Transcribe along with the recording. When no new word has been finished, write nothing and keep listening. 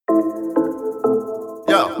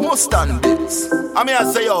Mustang bits. I mean, I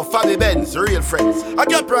say, yo, Fabi Benz, real friends. I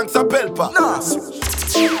get pranks and pelpa. Nah,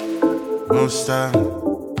 Mustang.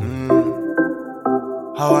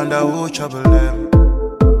 I wonder who trouble them.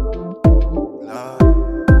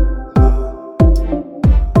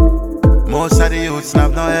 Most of the youths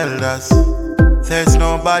have no elders. There's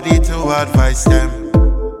nobody to advise them.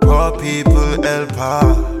 Poor people help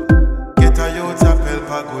her. Get a youth a help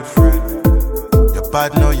a good friend. You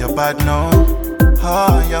bad now, you bad now.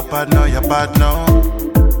 Oh, you bad now, you bad now.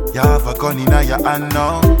 You have a gun in your hand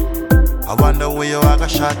now. I wonder where you are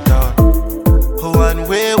got shot down. One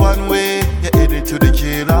way, you headed to the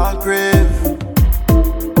jail or grave.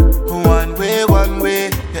 One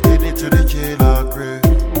way, you headed to the jail or grave.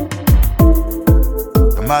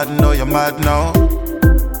 You're mad now.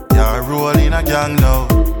 You're rolling a gang now.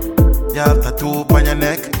 You have tattoo on your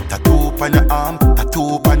neck, tattoo on your arm,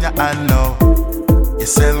 tattoo on your hand now. You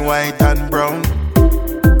sell white and brown,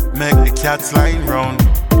 make the cats line round.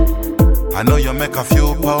 I know you make a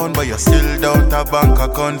few pounds, but you still don't have bank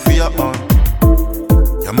account for your own.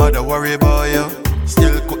 Your mother worry about you,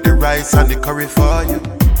 still cook the rice and the curry for you.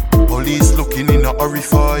 Police looking in a hurry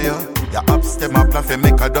for you. Your apps them a plan for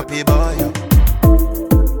make a dopey boy.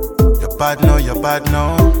 You're bad now, you're bad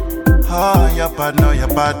now. Oh, you're bad now, you're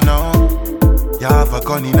bad now. You have a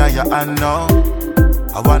gun in your hand now.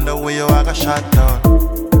 I wonder where you are got shot down.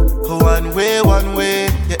 One way,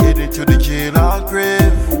 you headed to the jail or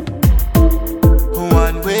grave.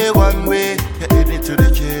 One way, you headed to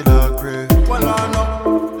the jail or grave. Well, I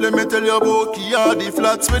know. Let me tell you about Kia, the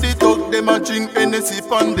flats where they talk, them a drink Hennessy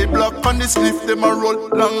on the block, on the spliff, them a roll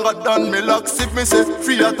longer than me locks. If me say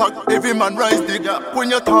free attack, every man rise the gap. When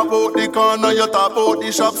you talk about the corner, you talk about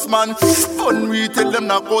the shops, man. Fun retail, them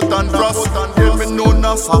knock out and frost. Yeah, me know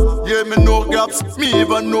NASA, yeah, me know gaps. Me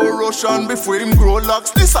even know Russian before him grow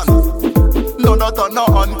locks. Listen, none that a no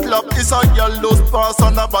unclap. It's a girl lost pass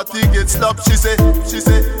and a body get slapped.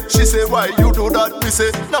 She say, why you do that? Me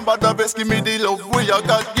say, nobody best give me the love where you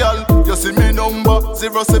got, girl. You see me number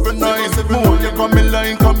 079. More you come in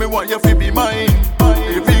line, come me want you fi be mine.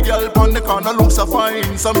 Every girl pon the corner looks so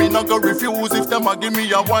fine. So me not go refuse if them a give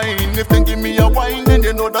me a wine. If they give me a wine, then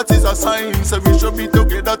you know that is a sign. So we should be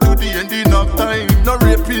together to the ending of time. No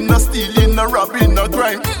raping, no stealing, no robbing, no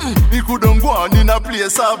crime. He couldn't go on in a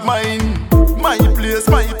place of mine. My place,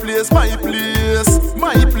 my place, my place.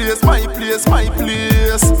 My place, my place, my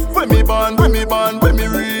place. When me born, when me born, when me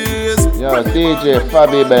raise. Yo, DJ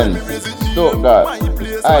Fabi Benz, Stuttgart,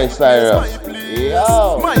 I Cyrus.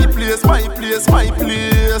 Yo. My place, my place, my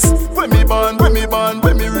place. When me born, when me born,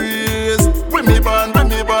 when me raise. When me born, when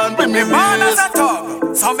me born, when me born as raise. a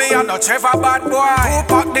tub, so me a no Trevor bad boy.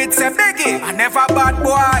 Tupac did say Biggie, I never bad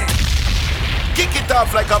boy. Kick it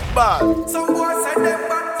off like a ball. Some boy said them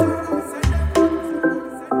bad.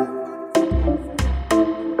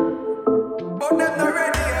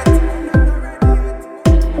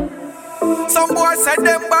 Some boys said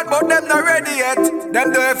them bad, but them not ready yet.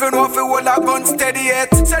 Them don't even know if it will have gun steady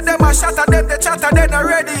yet. Said them a shatter them, they chatter, they not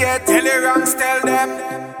ready yet. Tell the ranks, tell them.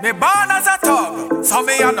 Me born as a thug, so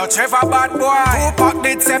me a no Trevor bad boy. Tupac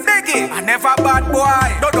did say Biggie, I never bad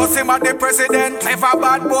boy. Don't know him as the president, clever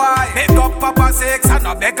bad boy. Make up Papa Six, and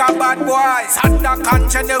no Becca bad boy. Santa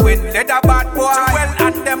Congenuine, they the bad boy. Well,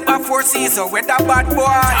 and them a four seasons with the bad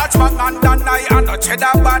boy. Judgment and Danai, and no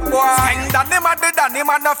cheddar bad boy. Hang that him a dead, and him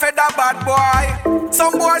a no feather bad boy.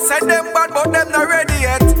 Some boys said them bad, but them not ready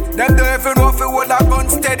yet. Them don't even know if it will have gun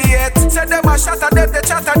steady yet. Said them a shatter them, they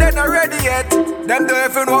chatter, they not ready yet. Them don't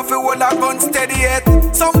even know if it will have gun steady yet.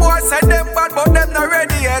 Some boys said them bad, but them not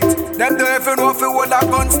ready yet. Them don't even know if it will have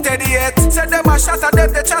gun steady yet. Said them a shatter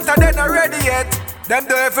them, they chatter, they not ready yet. Them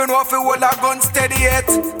don't even know if it will have gun steady yet.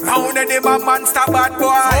 Round in them a monster bad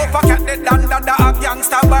boy. So pocket the dandada a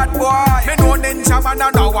gangster bad boy. Me know ninja man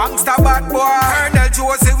and no wangster bad boy. Colonel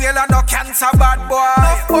Josie Wheeler no cancer bad boy.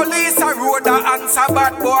 Enough police a road a answer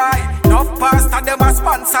bad boy. Enough pastor them a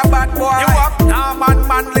sponsor bad boy. You have Norman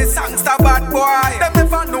Manley songster bad boy. Them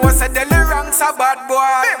never know say Deli ranks a bad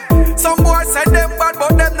boy. Some boys said them bad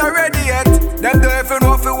but them not ready yet. Them don't even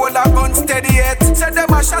know if it will have gun steady yet. Said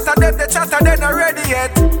them a shatter them, they chatter, they not ready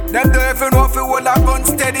yet. Them don't even know if it will have gun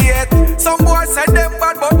steady yet. Some boys said them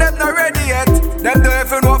bad but them not ready yet. Them don't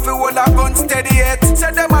even know if it will have gun steady yet.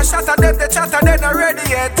 Said them a shatter them, they chatter, they not ready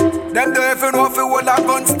yet. Them don't even know if it will have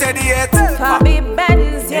gun steady yet. Fabi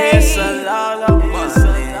Benz, yes,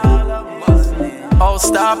 oh,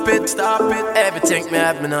 stop it, stop it. Everything me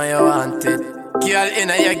have, me know you want it. Girl in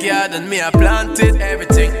your garden, me a planted.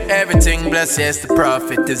 Everything bless, yes, the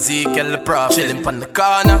prophet Ezekiel the prophet. Chillin' pon the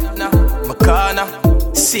corner, my corner.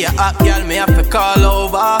 See a hot girl, me have to call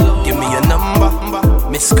over. Give me your number,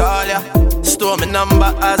 me miss call ya. Store my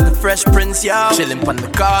number as the Fresh Prince, yeah. Chillin' pon the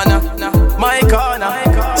corner, my corner.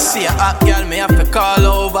 See a hot girl, me have to call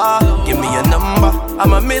over. Give me your number,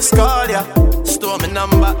 I'ma miss call ya. Store my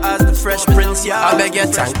number as the Fresh Prince, yeah. I beg you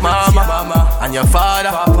thank mama and your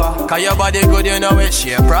father, cause your body good, you know it.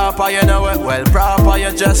 She proper, you know it. Well proper,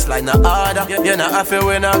 you just like no other. You know I feel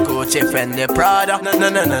when I Gucci, Fendi, Prada.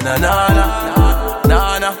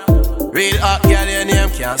 No. Real hot girl, your name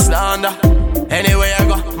can't slander. Anywhere you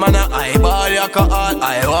go, man, I eyeball you, cause all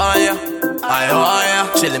I want you.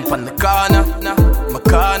 Chillin' pon the corner, my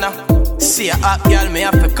corner. See a hot girl, me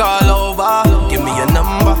have to call over. Give me your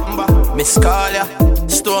number, miss call ya.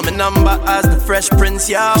 Store my number as the Fresh Prince,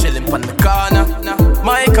 yeah. Chillin' pon the corner,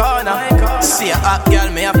 my corner. See a hot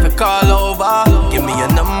girl, me have to call over. Give me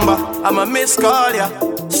your number, I'ma miss call ya.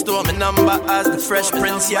 Store my number as the Fresh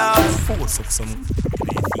Prince, yeah. Force of some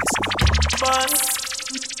Boss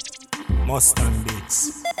Mustang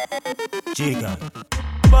beats Jigga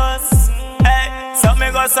Boss hey, so me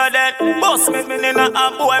go so dead Boss me in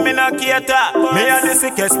a boy, me no cater Me a the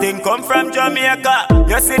sickest thing come from Jamaica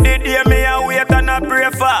You see the day me a wait and a pray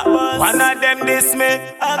for One of them diss me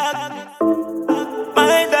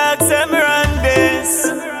My dogs them run this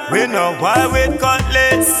We know why with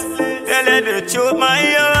cutlets Tell you the truth my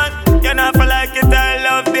own You not feel like it, I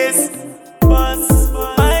love this Boss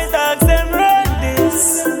my dogs them run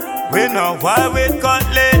this We know why with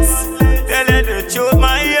cutlets Tell you the truth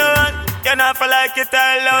my own You not feel like it,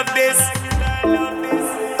 I love this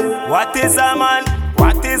What is a man?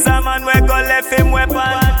 What is a man? We go left him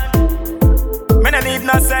weapon Me no need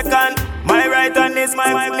no second My right hand is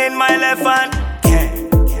my in my left hand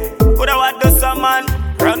Coulda what do some man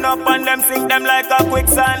Run up on them, sink them like a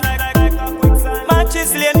quicksand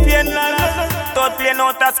Matches lane pain land Thought plane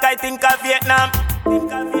out the sky, think of Vietnam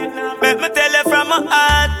Make me tell you from my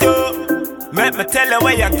heart too Make me tell you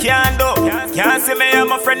what you can do Can't see me and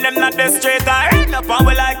my friend, them not the straight I end up and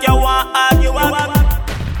we like you want argue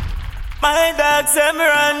My dogs, them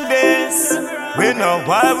run this We know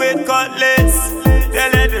why with cutlets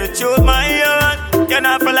Tell you the truth, my own You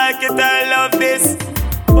not feel like it, I love this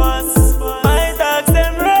Boss, my dogs,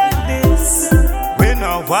 them run this We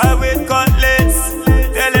know why with cutlets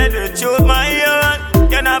Tell you the truth, my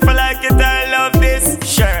own You not feel like it, I love this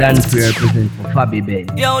Sure Dance we represent for Fabi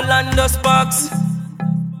Ben Yo, Lando Sparks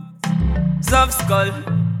Soft Skull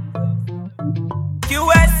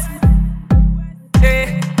QS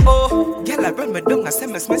Hey, oh Girl, I run me down and say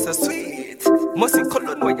me smell so sweet Musty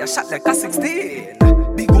cologne where you shot like a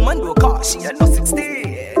 16 Big woman do a car, she a no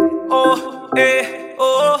 16 Oh, hey,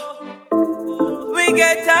 oh We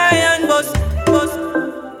get high and bust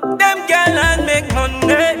Them girl and make money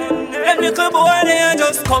Them little boy they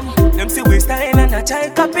just come Them see we style and a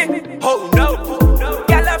child copy Oh no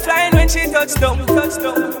Girl a flying when she touch down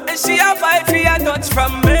And she a fight for a touch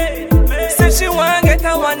from me Say she want get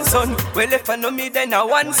a one son Well if I know me then a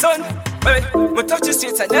one son Hey, me touch the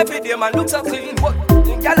streets and every day man look so clean What?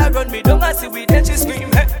 Girl a run me down and see we then she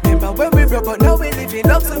scream hey. Remember when we rub but now we living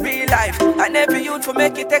luxury life And every youth for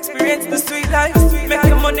make it experience the sweet life Make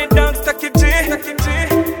your money down, stack your G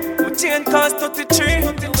My chain cost 33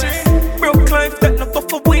 Broke life, that no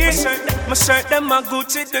puff away My shirt, them a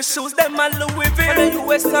Gucci, the shoes, them a Louis V And the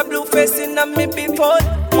US a blue face in a me before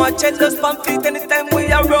More jealous pan feet anytime we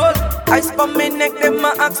a roll Ice pan me neck, them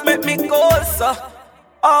a axe make me go so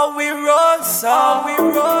All we roll so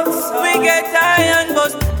We get high and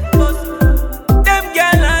bust Them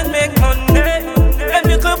girl and make money Them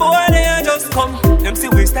little boy they a just come Them see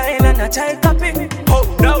we style and a child copy Oh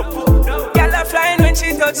no Girl a flying when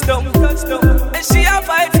she touch down And she a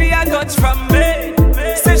fight for a touch from me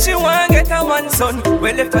Say she want get a one son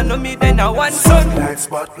Well if I know me then a one son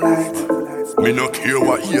Spotlight Me no care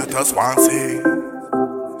what haters want say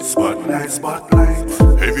Spotlight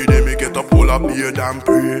Every day me get up all up beard and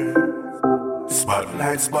pray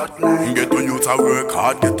Spotlight Get to youth to work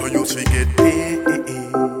hard Get to youth to get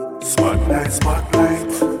paid Spotlight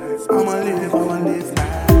I'ma live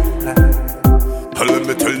let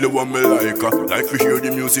me tell you what me like Like we hear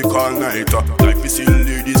the music all night Like we see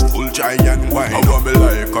ladies full giant wine I want me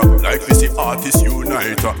like we see artists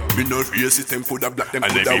unite Me no race them for the black them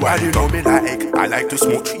for the white you know me like I like to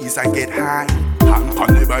smoke trees and get high Hand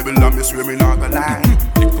on the Bible and me swear me not gonna lie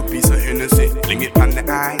Little piece of Hennessy, fling it on the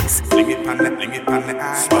ice Fling it on the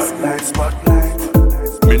ice Spotlight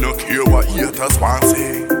Me no care what haters want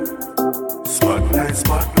say Spotlight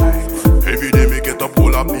Every day me get up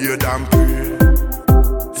all up beard and pray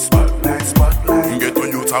Spotlight Get to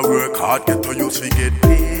youth to work hard, get to youth to get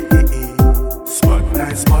paid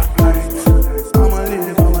Spotlight I'ma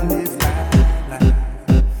live life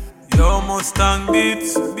Yo more Mustang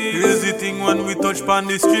beats. Crazy thing when we touch pan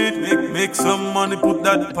the street. Make some money, put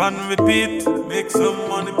that pan repeat. Make some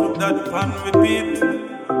money, put that pan repeat.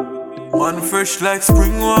 Man fresh like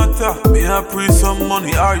spring water. Me a pray some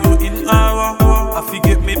money, are you in hour? I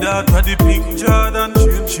forget me that the pink Jordan.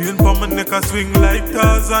 Chain pa my neck a swing like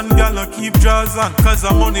Tarzan. Girl I keep jaws on, cause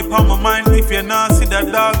I'm money pa my mind. If you not see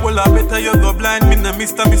that dog, well I better you go blind. Me no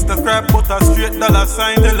Mr. Crap, but a straight dollar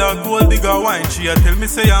sign. Tell her gold digger wine. She a tell me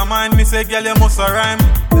say you mine. Me say girl you must a rhyme.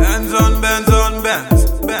 Bands on bands on bands.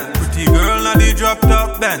 Pretty girl na the drop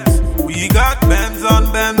top bands. We got bands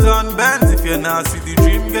on bands on bands. If you not see the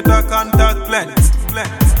dream, get a contact lens.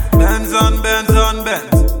 Bands on bands on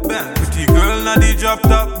bands. Pretty girl na the drop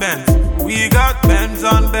top bands. We got bands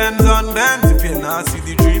on bands on bands. If you not see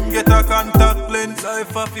the dream, get a contact lens.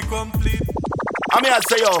 Life have to complete. I mean I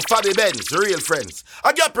say yo, Fabi Benz, real friends.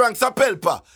 I get pranks a pelpa.